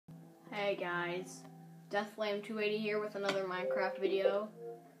Hey guys, Deathflame 280 here with another Minecraft video.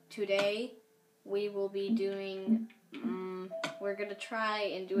 Today we will be doing, we're gonna try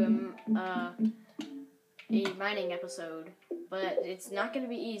and do a mining episode, but it's not gonna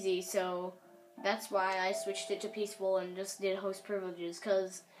be easy, so that's why I switched it to peaceful and just did host privileges,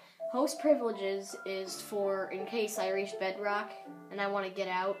 because host privileges is for in case I reach bedrock and I want to get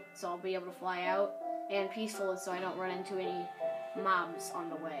out, so I'll be able to fly out, and peaceful is so I don't run into any mobs on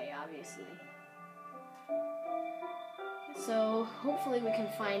the way, obviously. So hopefully we can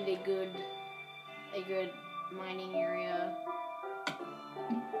find a good mining area,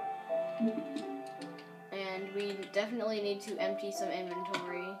 and we definitely need to empty some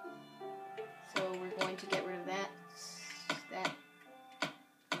inventory. So we're going to get rid of that.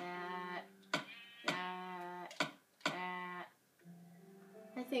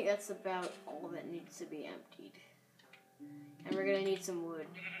 I think that's about all that needs to be emptied. And we're gonna need some wood.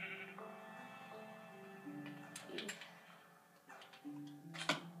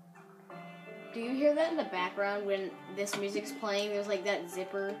 Do you hear that in the background when this music's playing? There's like that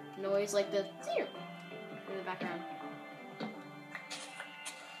zipper noise, like the zip in the background.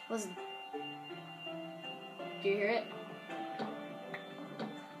 Listen. Do you hear it?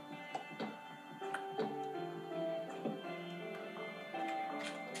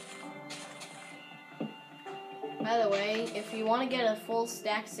 By the way, if you want to get a full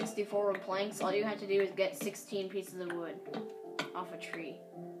stack 64 wood planks, all you have to do is get 16 pieces of wood off a tree.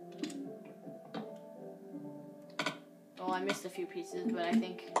 Well, I missed a few pieces, but I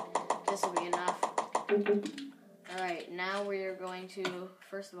think this will be enough. Alright, now we're going to,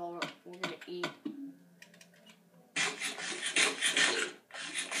 first of all, we're going to eat.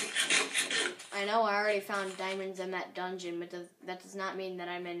 I know I already found diamonds in that dungeon, but that does not mean that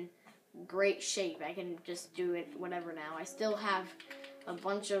I'm in great shape. I can just do it whatever now. I still have a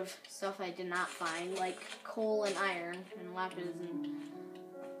bunch of stuff I did not find, like coal and iron and lapis and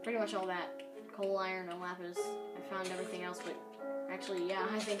pretty much all that. Coal, iron, and lapis. I found everything else, but actually, yeah,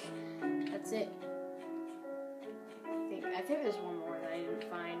 I think that's it. I think there's one more that I didn't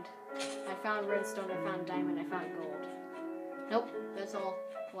find. I found redstone, I found diamond, I found gold. Nope, that's all.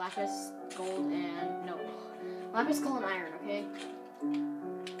 Lapis, gold, and no. Lapis, coal, and iron, okay?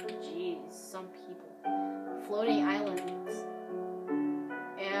 Jeez, some people. Floating islands.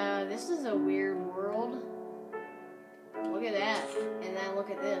 Yeah, this is a weird world. Look at that. And then look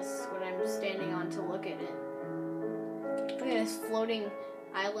at this, when I'm standing on to look at it. Look at this floating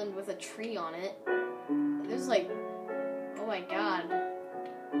island with a tree on it. There's like, oh my god.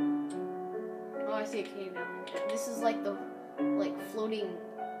 Oh, I see a cave down there. This is like the, floating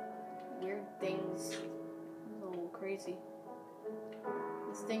weird things. A little crazy.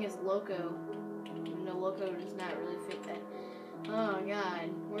 This thing is loco. No, loco does not really fit that. Oh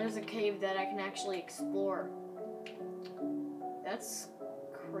god, where's a cave that I can actually explore? That's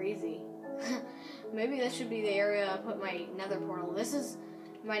crazy. Maybe this should be the area I put my nether portal. This is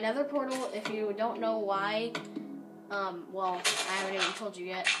my nether portal. If you don't know why, well, I haven't even told you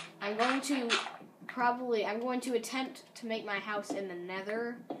yet. I'm going to attempt to make my house in the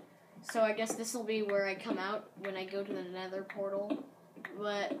nether. So I guess this will be where I come out when I go to the nether portal.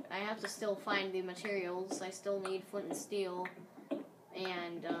 But I have to still find the materials. I still need flint and steel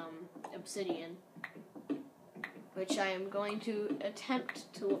and obsidian, which I am going to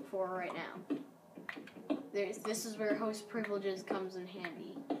attempt to look for right now. This is where host privileges comes in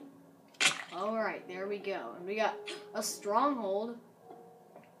handy. Alright, there we go. And we got a stronghold.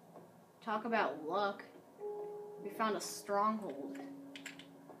 Talk about luck. We found a stronghold.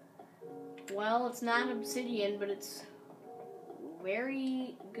 Well, it's not obsidian, but it's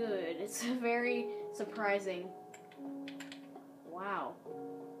very good. It's very surprising. Wow.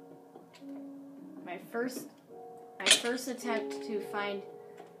 My first attempt to find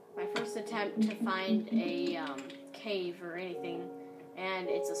a cave or anything, and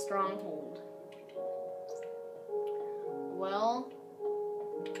it's a stronghold. Well,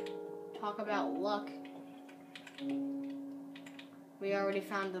 talk about luck. We already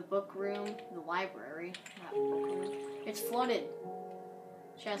found the book room, the library, not book room. It's flooded.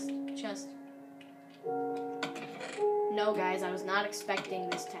 Chest. No, guys, I was not expecting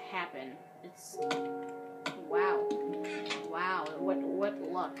this to happen. It's wow, what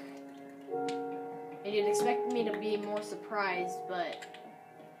luck. And you'd expect me to be more surprised, but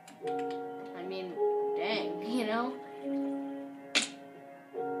I mean, dang, you know?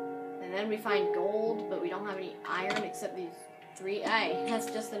 And then we find gold, but we don't have any iron except these 3. Aye, that's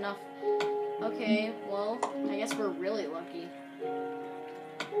just enough. Okay, well, I guess we're really lucky.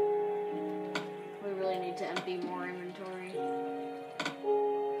 We really need to empty more inventory.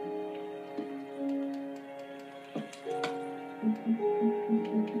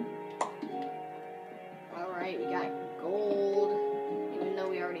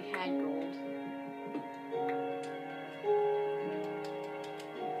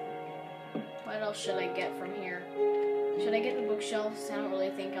 else should I get from here? Should I get the bookshelves? I don't really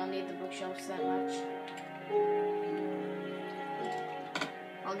think I'll need the bookshelves that much.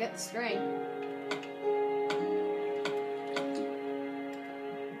 I'll get the string.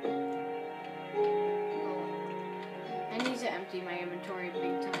 I need to empty my inventory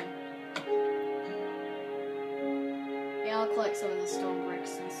big time. Yeah, I'll collect some of the stone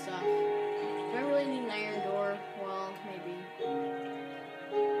bricks and stuff. Do I really need an iron door? Well, maybe.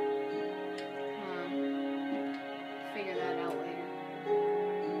 Figure that out later.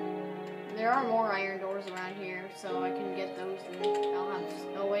 There are more iron doors around here, so I can get those and I'll have...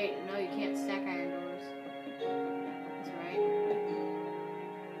 Oh wait, no, you can't stack iron doors. That's right.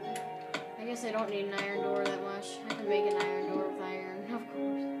 I guess I don't need an iron door that much. I can make an iron door with iron, of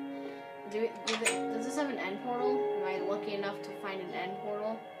course. Does this have an end portal? Am I lucky enough to find an end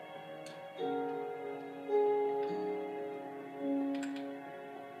portal?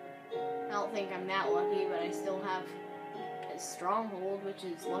 I don't think I'm that lucky, but I still have a stronghold, which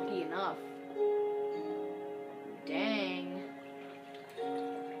is lucky enough. Dang.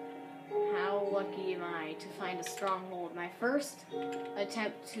 How lucky am I to find a stronghold? My first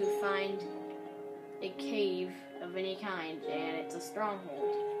attempt to find a cave of any kind, and it's a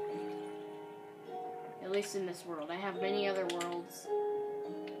stronghold. At least in this world. I have many other worlds,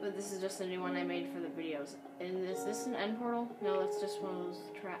 but this is just a new one I made for the videos. And is this an end portal? No, that's just one of those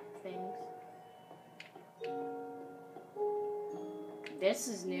trap things. This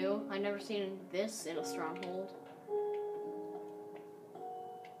is new. I've never seen this in a stronghold.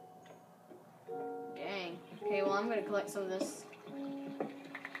 Dang. Okay, well, I'm gonna collect some of this.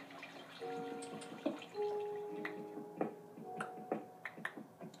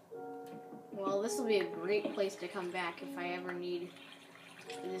 Well, this will be a great place to come back if I ever need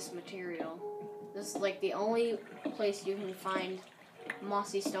this material. This is like the only place you can find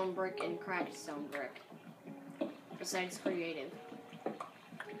mossy stone brick and cracked stone brick, besides creative.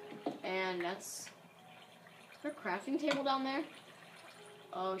 And that's... Is there a crafting table down there?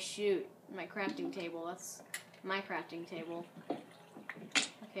 Oh shoot, my crafting table. That's my crafting table.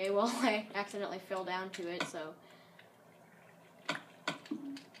 Okay, well, I accidentally fell down to it, so...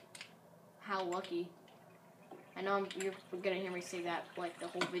 How lucky. I know you're gonna hear me say that like the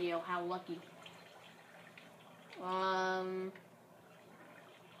whole video, how lucky. I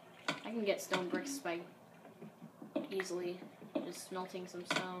can get stone bricks by easily just smelting some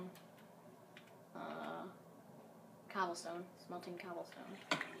stone. Cobblestone. Smelting cobblestone.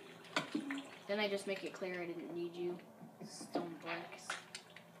 Then I just make it clear I didn't need you. Stone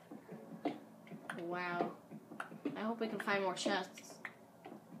bricks. Wow. I hope we can find more chests.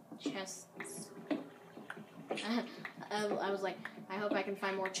 Chests. I was like, I hope I can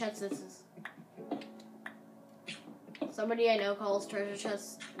find more chests. This is... Somebody I know calls treasure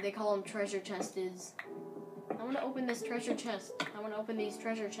chests, they call them treasure chests. I want to open this treasure chest. I want to open these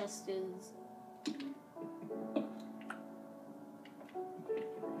treasure chests.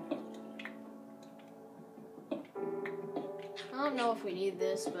 I don't know if we need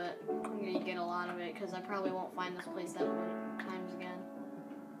this, but I'm going to get a lot of it because I probably won't find this place that many times again.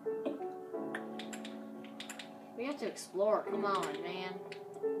 We have to explore. Come on, man.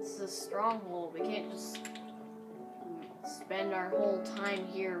 This is a stronghold. We can't just spend our whole time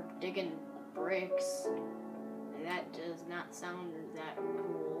here digging bricks. And that does not sound that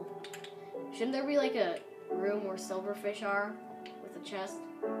cool. Shouldn't there be like a room where silverfish are with a chest?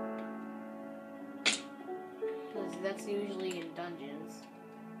 Because that's usually in dungeons.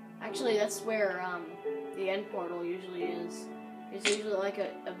 Actually, that's where the end portal usually is. It's usually like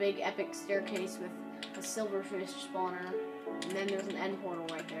a big epic staircase with a silverfish spawner, and then there's an end portal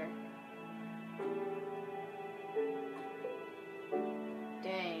right there.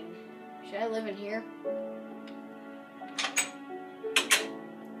 Dang. Should I live in here?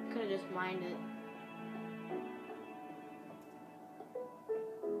 Could've just mined it.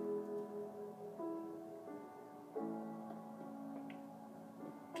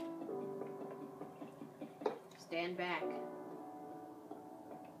 Stand back.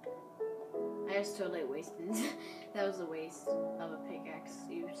 I just totally wasted. That was a waste of a pickaxe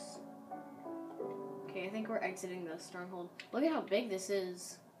use. Okay, I think we're exiting the stronghold. Look at how big this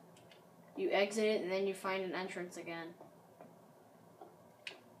is. You exit it and then you find an entrance again.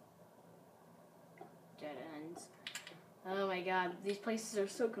 Dead ends. Oh my god, these places are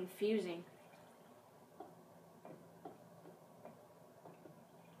so confusing.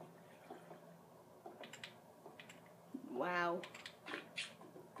 Wow.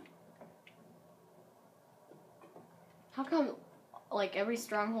 How come, like, every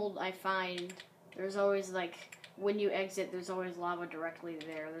stronghold I find, there's always, like, when you exit, there's always lava directly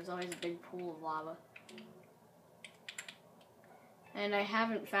there. There's always a big pool of lava. And I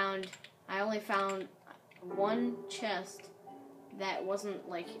only found one chest that wasn't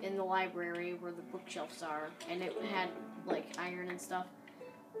like in the library where the bookshelves are, and it had like iron and stuff.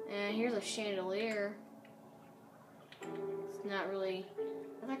 And here's a chandelier. It's not really,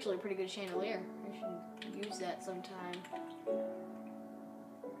 that's actually a pretty good chandelier. I should use that sometime.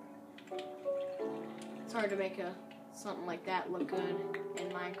 It's hard to make something like that look good in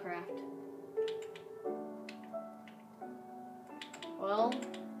Minecraft. Well,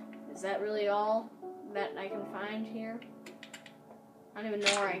 is that really all that I can find here? I don't even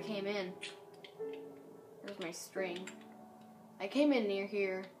know where I came in. There's my string. I came in near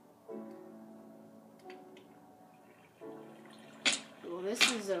here. Well,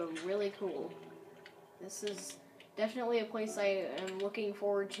 this is really cool. This is definitely a place I am looking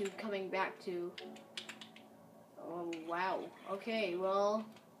forward to coming back to. Oh, wow. Okay, well,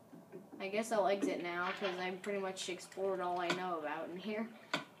 I guess I'll exit now because I pretty much explored all I know about in here.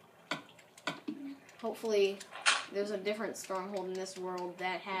 Hopefully, there's a different stronghold in this world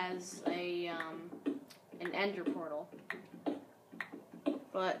that has an ender portal.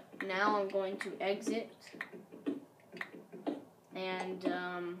 But now I'm going to exit. And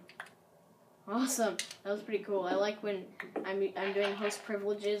awesome. That was pretty cool. I like when I'm doing host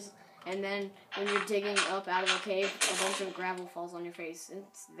privileges, and then when you're digging up out of a cave, a bunch of gravel falls on your face.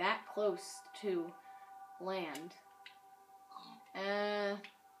 It's that close to land.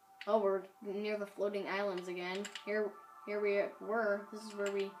 Oh, we're near the floating islands again. Here we were. This is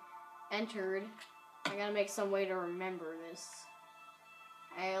where we entered. I gotta make some way to remember this.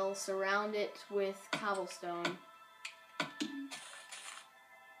 I'll surround it with cobblestone.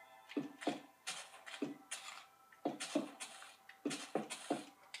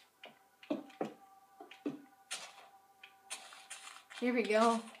 Here we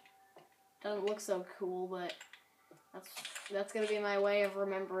go. Doesn't look so cool, but that's gonna be my way of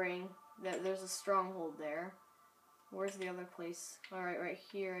remembering that there's a stronghold there. Where's the other place? Alright, right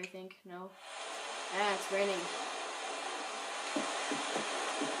here, I think. No. Ah, it's raining.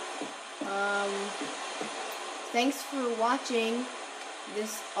 Thanks for watching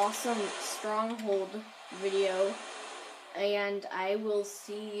this awesome stronghold video, and I will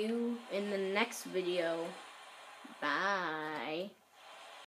see you in the next video. Bye.